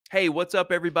Hey, what's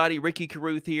up, everybody? Ricky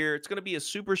Caruth here. It's going to be a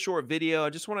super short video. I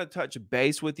just want to touch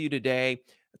base with you today,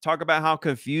 talk about how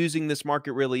confusing this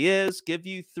market really is, give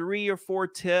you 3 or 4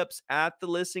 tips at the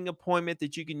listing appointment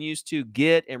that you can use to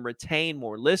get and retain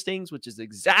more listings, which is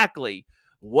exactly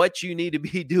what you need to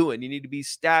be doing. You need to be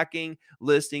stacking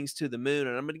listings to the moon.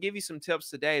 And I'm going to give you some tips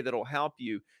today that'll help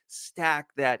you stack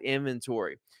that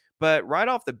inventory. But right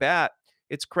off the bat,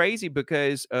 it's crazy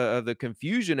because of the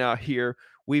confusion out here.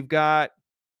 We've got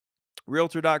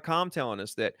Realtor.com telling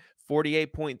us that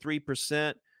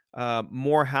 48.3%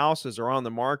 more houses are on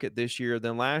the market this year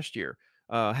than last year.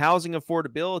 Housing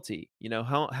affordability,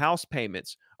 house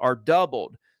payments are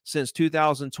doubled since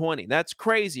 2020. That's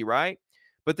crazy, right?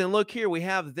 But then look here, we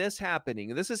have this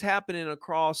happening. This is happening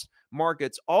across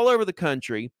markets all over the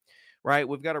country, right?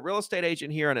 We've got a real estate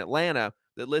agent here in Atlanta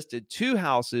that listed 2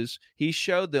 houses. He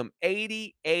showed them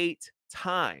 88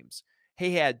 times.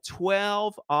 He had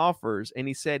 12 offers and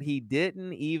he said he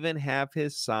didn't even have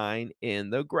his sign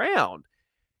in the ground.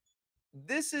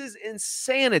 This is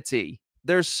insanity.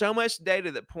 There's so much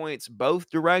data that points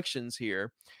both directions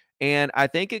here. And I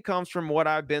think it comes from what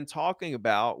I've been talking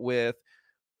about with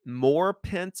more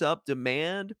pent up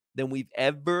demand than we've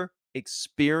ever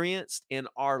experienced in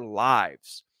our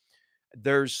lives.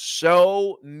 There's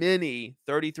so many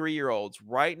 33-year-olds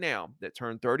right now that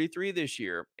turned 33 this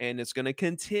year, and it's going to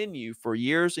continue for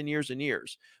years and years and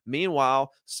years.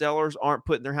 Meanwhile, sellers aren't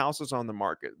putting their houses on the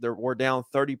market. We're down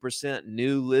 30%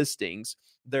 new listings.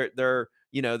 They're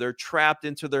trapped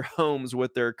into their homes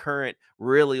with their current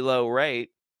really low rate.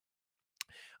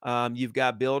 You've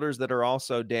got builders that are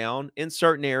also down in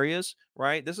certain areas,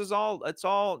 right? It's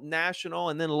all national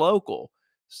and then local.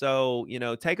 So,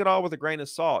 take it all with a grain of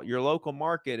salt. Your local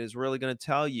market is really going to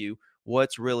tell you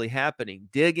what's really happening.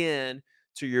 Dig in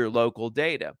to your local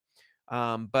data.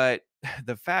 But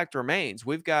the fact remains,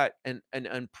 we've got an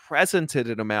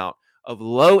unprecedented amount of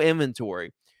low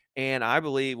inventory. And I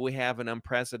believe we have an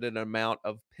unprecedented amount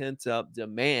of pent up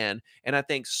demand. And I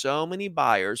think so many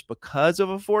buyers, because of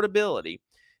affordability,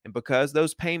 and because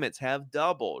those payments have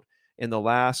doubled in the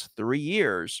last 3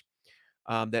 years,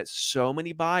 that so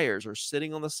many buyers are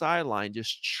sitting on the sideline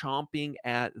just chomping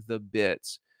at the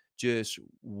bits, just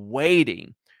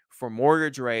waiting for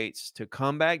mortgage rates to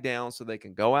come back down so they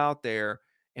can go out there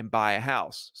and buy a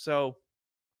house. So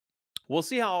we'll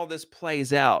see how all this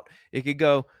plays out. It could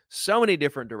go so many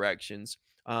different directions.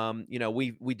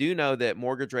 We do know that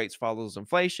mortgage rates follows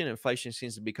inflation. Inflation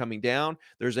seems to be coming down.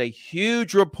 There's a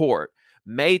huge report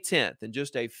May 10th in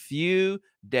just a few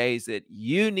days that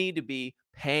you need to be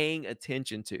paying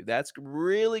attention to. That's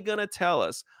really going to tell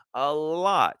us a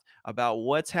lot about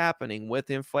what's happening with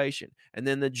inflation. And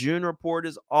then the June report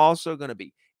is also going to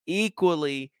be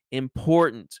equally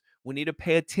important. We need to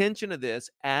pay attention to this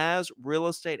as real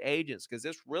estate agents because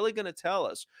it's really going to tell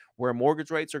us where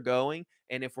mortgage rates are going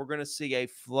and if we're going to see a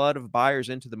flood of buyers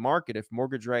into the market. If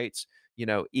mortgage rates,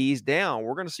 ease down,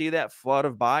 we're going to see that flood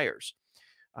of buyers.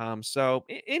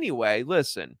 Anyway,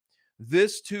 listen,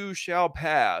 this too shall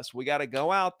pass. We got to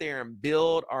go out there and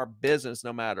build our business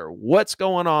no matter what's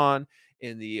going on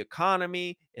in the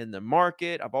economy, in the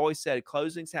market. I've always said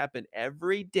closings happen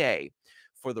every day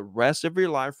for the rest of your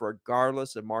life,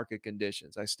 regardless of market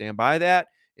conditions. I stand by that.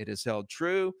 It has held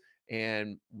true,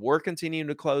 and we're continuing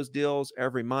to close deals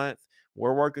every month.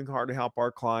 We're working hard to help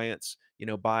our clients,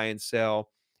 buy and sell.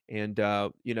 And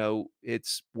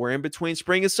we're in between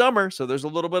spring and summer, so there's a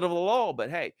little bit of a lull.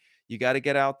 But hey, you got to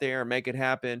get out there and make it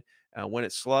happen. When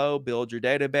it's slow, build your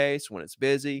database. When it's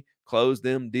busy, close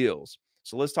them deals.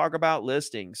 So let's talk about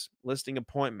listings, listing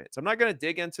appointments. I'm not going to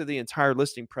dig into the entire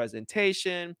listing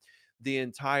presentation, the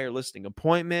entire listing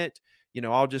appointment.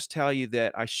 I'll just tell you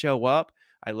that I show up.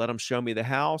 I let them show me the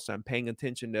house. I'm paying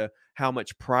attention to how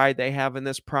much pride they have in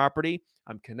this property.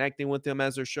 I'm connecting with them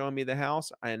as they're showing me the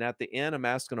house. And at the end, I'm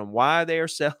asking them why they are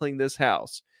selling this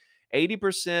house.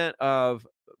 80% of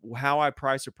how I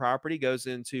price a property goes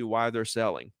into why they're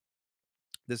selling.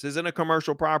 This isn't a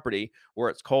commercial property where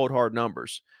it's cold, hard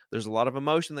numbers. There's a lot of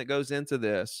emotion that goes into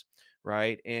this,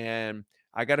 right? And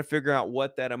I got to figure out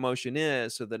what that emotion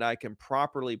is so that I can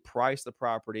properly price the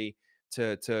property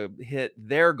to hit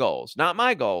their goals, not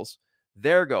my goals,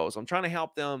 their goals. I'm trying to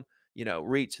help them,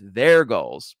 reach their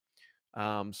goals.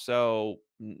 So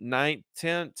 10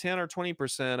 or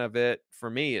 20% of it for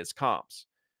me is comps.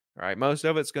 All right. Most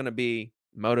of it's going to be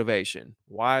motivation,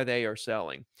 why they are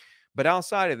selling. But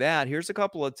outside of that, here's a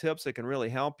couple of tips that can really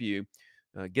help you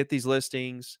get these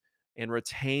listings and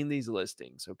retain these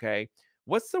listings. Okay.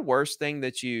 What's the worst thing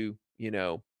that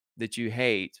that you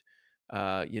hate,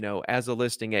 as a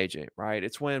listing agent, right?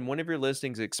 It's when one of your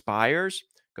listings expires,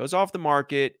 goes off the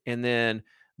market, and then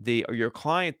your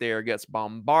client there gets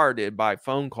bombarded by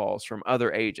phone calls from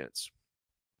other agents.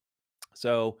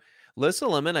 So let's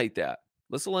eliminate that.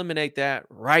 Let's eliminate that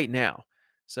right now.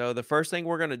 So the first thing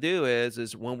we're going to do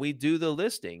is when we do the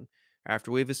listing,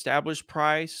 after we've established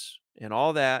price and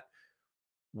all that,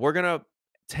 we're going to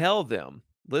tell them,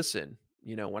 listen,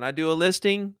 when I do a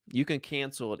listing, you can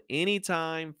cancel at any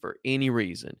time for any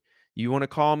reason. You want to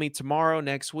call me tomorrow,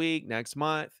 next week, next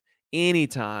month,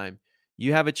 anytime.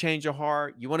 You have a change of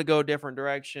heart, you want to go a different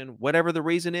direction, whatever the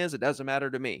reason is, it doesn't matter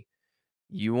to me.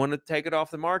 You want to take it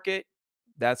off the market?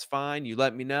 That's fine. You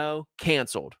let me know.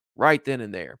 Canceled right then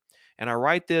and there. And I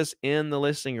write this in the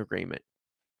listing agreement.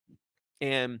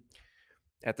 And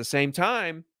at the same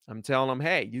time, I'm telling them,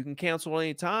 hey, you can cancel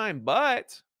anytime,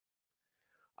 but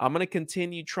I'm going to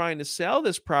continue trying to sell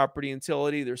this property until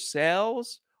it either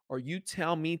sells or you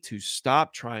tell me to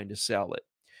stop trying to sell it,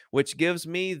 which gives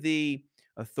me the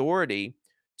authority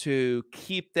to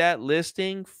keep that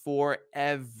listing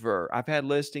forever. I've had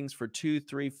listings for 2,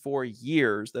 3, 4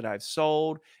 years that I've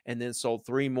sold and then sold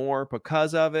 3 more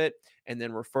because of it. And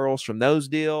then referrals from those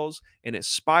deals, and it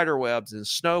spider webs and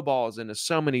snowballs into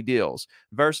so many deals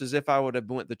versus if I would have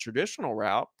went the traditional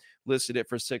route, listed it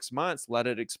for 6 months, let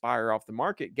it expire off the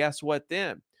market. Guess what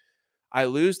then? I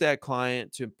lose that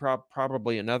client to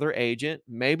probably another agent.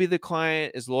 Maybe the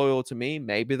client is loyal to me,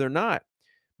 maybe they're not.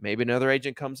 Maybe another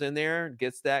agent comes in there,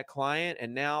 gets that client,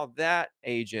 and now that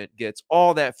agent gets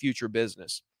all that future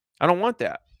business. I don't want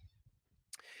that.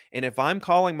 And if I'm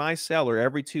calling my seller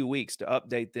every 2 weeks to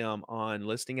update them on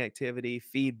listing activity,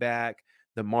 feedback,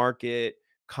 the market,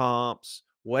 comps,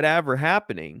 whatever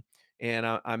happening, and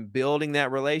I'm building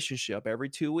that relationship every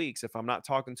 2 weeks. If I'm not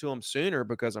talking to them sooner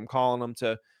because I'm calling them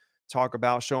to talk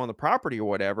about showing the property or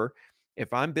whatever,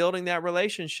 if I'm building that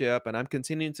relationship and I'm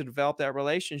continuing to develop that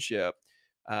relationship,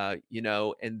 and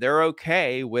they're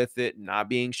okay with it not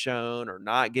being shown or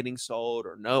not getting sold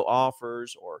or no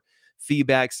offers or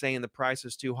feedback saying the price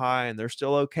is too high and they're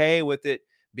still okay with it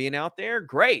being out there,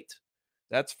 great.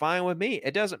 That's fine with me.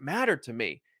 It doesn't matter to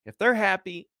me. If they're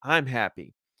happy, I'm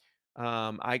happy.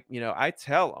 I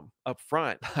tell them up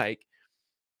front, like,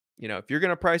 if you're going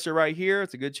to price it right here,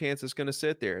 it's a good chance it's going to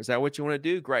sit there. Is that what you want to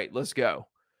do? Great, let's go.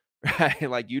 Right?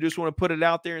 Like you just want to put it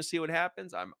out there and see what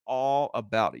happens. I'm all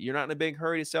about it. You're not in a big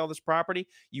hurry to sell this property.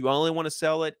 You only want to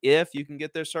sell it if you can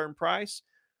get their certain price.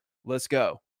 Let's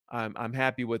go. I'm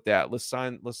happy with that. Let's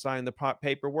sign the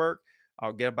paperwork.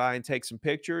 I'll get by and take some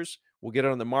pictures. We'll get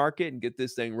it on the market and get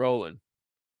this thing rolling.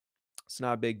 It's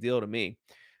not a big deal to me.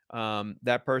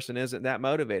 That person isn't that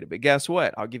motivated. But guess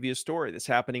what? I'll give you a story that's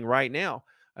happening right now.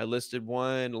 I listed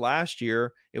one last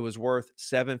year. It was worth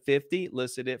 750,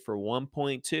 listed it for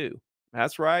 1.2.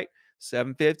 That's right.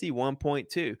 750,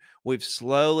 1.2. We've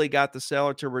slowly got the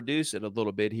seller to reduce it a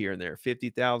little bit here and there.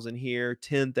 50,000 here,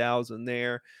 10,000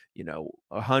 there,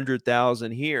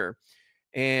 100,000 here.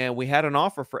 And we had an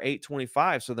offer for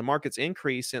 825. So the market's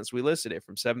increased since we listed it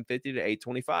from 750 to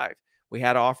 825. We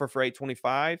had an offer for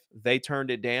 825. They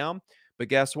turned it down. But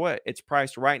guess what? It's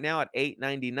priced right now at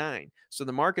 899. So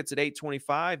the market's at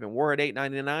 825 and we're at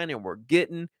 899 and we're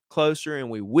getting closer and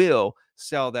we will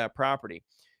sell that property.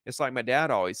 It's like my dad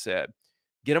always said,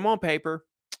 get them on paper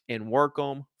and work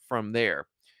them from there.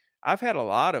 I've had a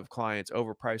lot of clients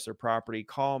overprice their property,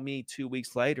 call me 2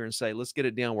 weeks later and say, let's get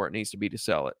it down where it needs to be to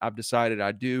sell it. I've decided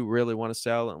I do really want to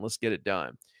sell it and let's get it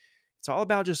done. It's all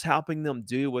about just helping them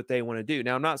do what they want to do.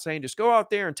 Now, I'm not saying just go out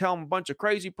there and tell them a bunch of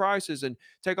crazy prices and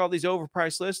take all these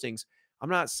overpriced listings. I'm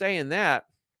not saying that.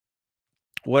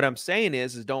 What I'm saying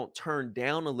is don't turn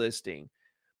down a listing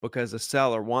because the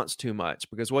seller wants too much.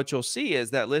 Because what you'll see is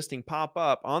that listing pop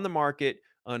up on the market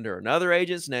under another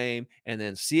agent's name and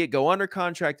then see it go under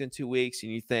contract in 2 weeks.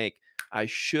 And you think, I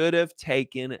should have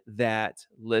taken that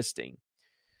listing.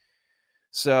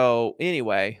 So,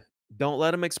 anyway, don't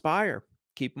let them expire.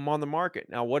 Keep them on the market.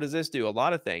 Now, what does this do? A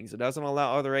lot of things. It doesn't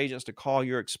allow other agents to call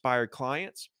your expired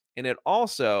clients. And it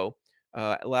also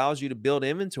allows you to build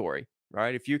inventory,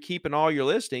 right? If you're keeping all your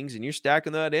listings and you're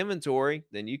stacking that inventory,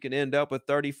 then you can end up with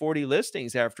 30, 40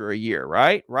 listings after a year,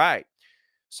 right? Right.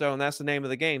 So, and that's the name of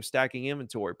the game, stacking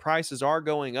inventory. Prices are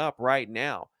going up right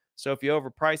now. So if you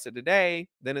overprice it today,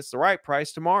 then it's the right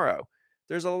price tomorrow.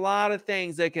 There's a lot of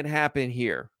things that can happen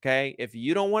here. Okay. If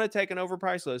you don't want to take an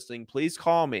overpriced listing, please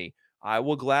call me. I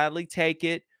will gladly take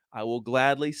it. I will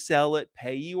gladly sell it,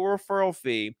 pay you a referral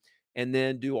fee, and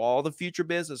then do all the future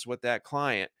business with that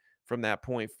client from that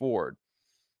point forward.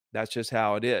 That's just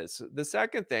how it is. The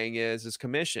second thing is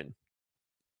commission.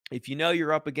 If you know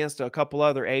you're up against a couple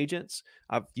other agents,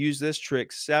 I've used this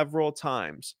trick several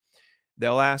times.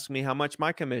 They'll ask me how much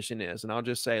my commission is, and I'll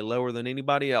just say lower than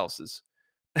anybody else's.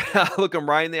 I look them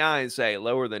right in the eye and say,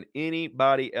 lower than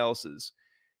anybody else's.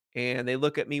 And they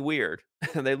look at me weird.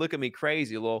 They look at me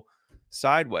crazy, a little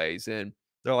sideways. And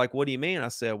they're like, what do you mean? I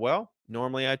said, well,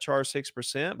 normally I charge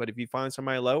 6%, but if you find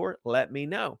somebody lower, let me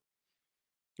know.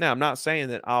 Now, I'm not saying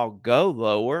that I'll go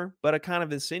lower, but I kind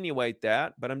of insinuate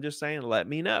that. But I'm just saying, let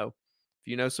me know. If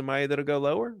you know somebody that'll go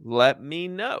lower, let me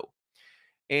know.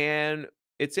 And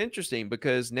it's interesting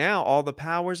because now all the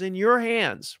power's in your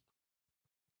hands.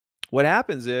 What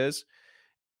happens is,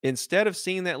 instead of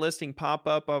seeing that listing pop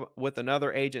up with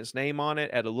another agent's name on it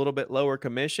at a little bit lower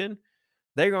commission,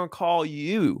 they're going to call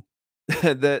you.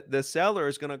 The seller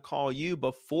is going to call you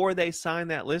before they sign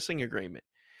that listing agreement.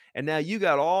 And now you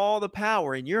got all the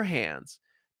power in your hands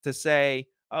to say,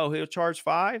 oh, he'll charge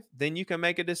 5. Then you can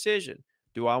make a decision.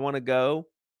 Do I want to go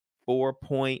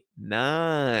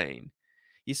 4.9?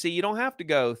 You see, you don't have to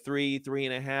go 3,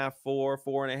 3.5, 4,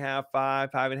 4.5,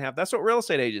 5, 5.5. That's what real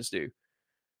estate agents do.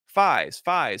 Fives,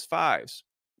 fives, fives.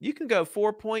 You can go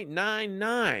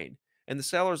 4.99. And the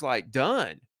seller's like,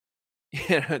 done.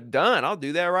 Yeah, done. I'll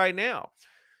do that right now.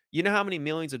 You know how many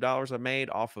millions of dollars I made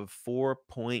off of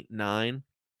 4.9?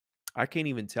 I can't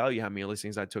even tell you how many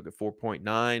listings I took at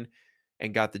 4.9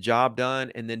 and got the job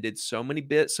done, and then did so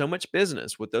much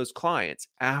business with those clients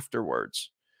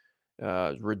afterwards.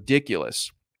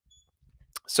 Ridiculous.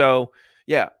 So,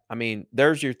 yeah, I mean,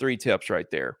 there's your 3 tips right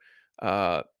there.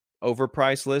 Uh,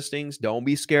 Overpriced listings, don't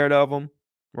be scared of them,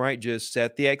 right? Just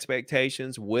set the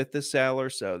expectations with the seller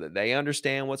so that they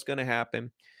understand what's going to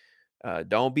happen.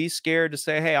 Don't be scared to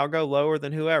say, "Hey, I'll go lower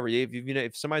than whoever."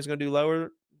 If somebody's going to do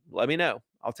lower, let me know.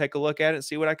 I'll take a look at it and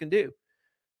see what I can do.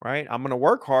 Right? I'm going to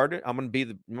work hard. I'm going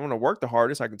to work the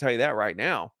hardest. I can tell you that right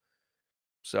now.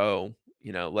 So,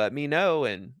 let me know,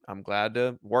 and I'm glad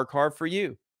to work hard for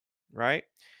you. Right?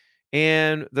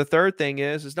 And the third thing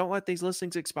is don't let these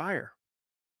listings expire.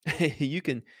 you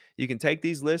can you can take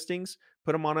these listings,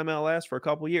 put them on MLS for a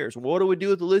couple years. What do we do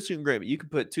with the listing agreement? You can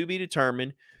put to be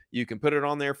determined. You can put it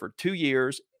on there for 2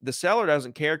 years. The seller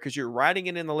doesn't care because you're writing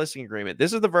it in the listing agreement.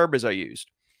 This is the verbiage I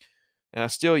used, and I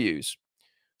still use.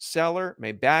 Seller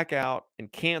may back out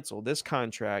and cancel this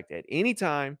contract at any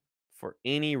time for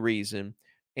any reason,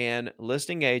 and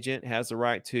listing agent has the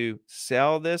right to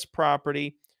sell this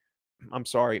property. I'm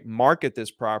sorry, market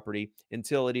this property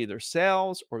until it either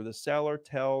sells or the seller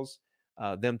tells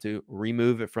them to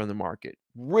remove it from the market.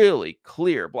 Really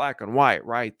clear, black and white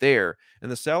right there.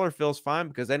 And the seller feels fine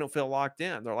because they don't feel locked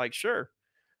in. They're like, sure,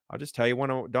 I'll just tell you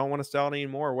when I don't want to sell it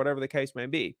anymore, or whatever the case may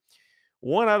be.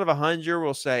 1 out of 100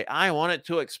 will say, I want it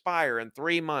to expire in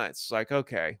 3 months. It's like,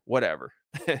 okay, whatever.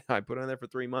 I put it in there for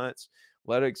 3 months,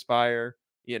 let it expire,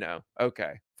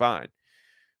 okay, fine.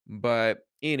 But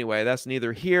anyway, that's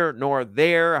neither here nor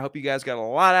there. I hope you guys got a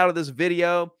lot out of this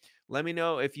video. Let me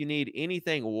know if you need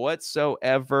anything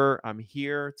whatsoever. I'm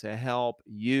here to help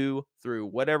you through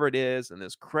whatever it is in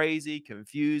this crazy,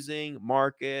 confusing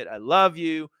market. I love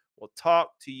you. We'll talk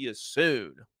to you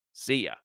soon. See ya.